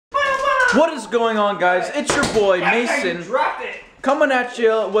What is going on, guys? It's your boy Mason coming at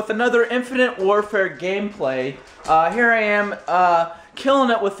you with another Infinite Warfare gameplay. Here I am killing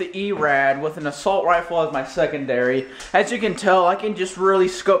it with the E-Rad with an assault rifle as my secondary. As you can tell, I can just really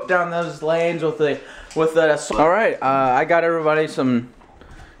scope down those lanes with the assault. All right, I got everybody some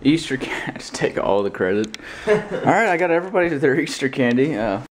Easter candy. Just take all the credit. All right, I got everybody their Easter candy.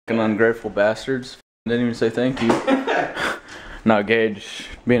 Fucking ungrateful bastards. Didn't even say thank you. No, Gage,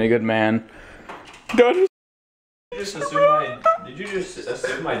 being a good man. Did you just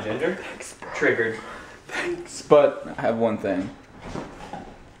assume my gender? Triggered. Thanks. But I have one thing.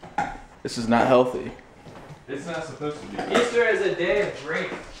 This is not healthy. It's not supposed to be. Easter is a day of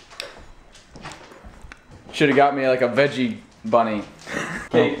drink. Should have got me like a veggie bunny.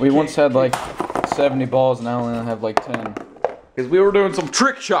 We once had like 70 balls and I only have like 10. Because we were doing some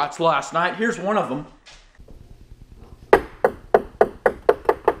trick shots last night. Here's one of them.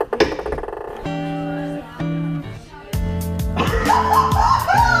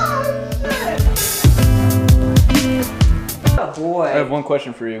 Boy. I have one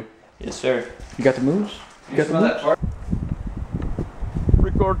question for you. Yes, sir. You got the moves? You got the moves? That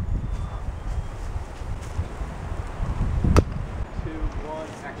Record. 2, 1,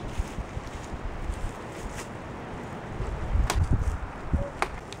 action.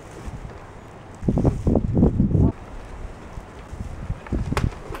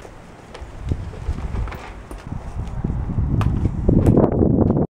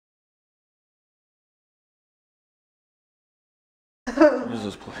 What is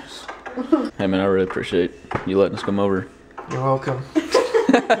this place? Hey man, I really appreciate you letting us come over. You're welcome. Yeah.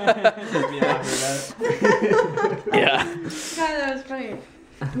 God, that was funny.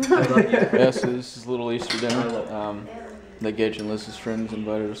 Yeah, so this is a little Easter dinner. That Gage and Liz's friends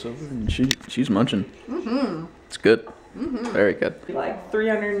invited us over, and she's munching. Mm-hmm. It's good. Mm-hmm. Very good. Like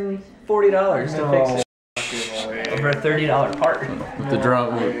 $340 to fix it. Over a $30 part. The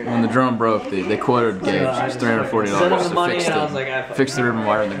drum, when the drum broke, they quoted Gage. It's $340 to fix the ribbon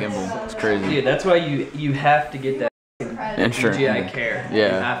wire and the gimbal. It's crazy. Dude, that's why you have to get that insurance. GI care.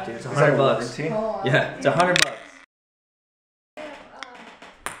 Yeah. You have to. It's $100. Yeah, it's $100.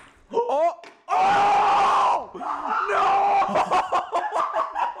 Oh! Oh!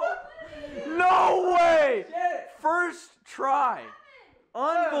 No! No way! First try.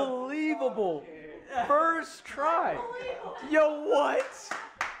 Unbelievable. First try. Yo, what?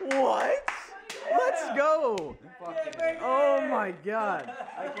 What? Let's go. Oh my god.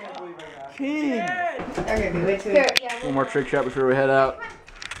 I can't believe I got it. King. Okay, wait till One more trick shot before we head out.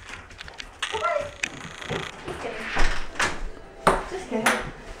 Just kidding.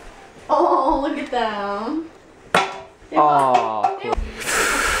 Oh, look at them. Oh, cool.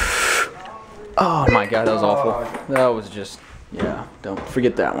 Oh my god, that was awful. That was just, yeah, don't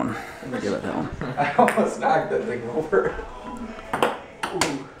forget that one. Forget about that one. I almost knocked that thing over.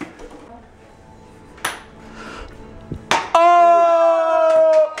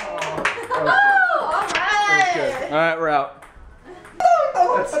 Oh! Alright! Alright, we're out.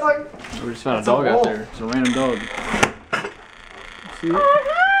 We just found a dog out there. It's a random dog. See it? What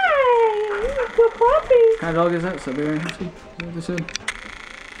What kind of dog is that? Siberian Husky? Is that what they said?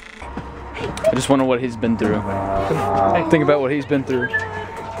 I just wonder what he's been through. Think about what he's been through.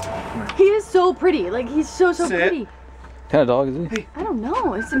 He is so pretty. Like, he's so pretty. What kind of dog is he? I don't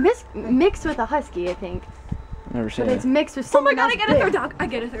know. It's a mixed with a husky, I think. I've never seen But it. it's mixed with something else. Oh my god, I get a third dog. I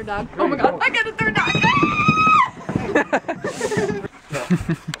get a third dog. Oh my god, I get a third dog.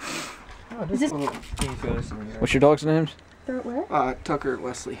 What's your dog's names? Throw it where? Tucker and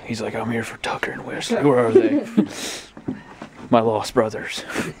Wesley. He's like, I'm here for Tucker and Wesley. Where are they? My lost brothers.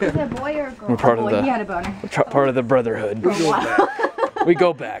 Is it a boy or a girl? We're part of Boy, he the had a boner. part of the brotherhood. We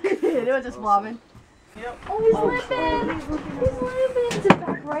go back. They were just flobbing. Yep. Oh, he's limping. He's limping. Is it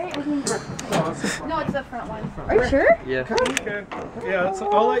back right? I think. No, it's the front one. Are you sure? Yeah. Okay. Yeah,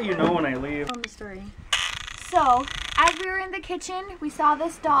 I'll let you know when I leave. Tell me the story. So, as we were in the kitchen, we saw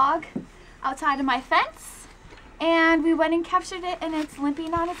this dog outside of my fence. And we went and captured it, and it's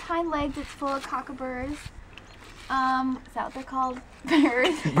limping on its hind legs. It's full of cockaburs. Is that what they're called?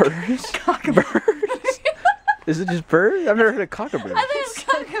 Birds. Birds? Cockabirds? Is it just birds? I've never heard of cockabirds. I think it's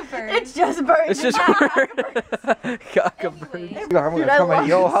cockabirds. It's just birds. It's just birds. Cockabirds. I'm gonna come at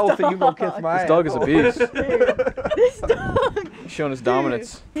your house and you gonna kiss my This dog is a beast. This dog. He's showing his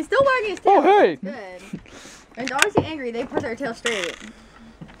dominance. He's still wagging his tail. Oh, hey. Good. When dogs get angry, they put their tail straight.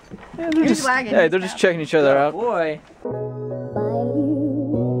 Yeah, they're He's just, wagging hey, his they're tail. just checking each other out. Boy.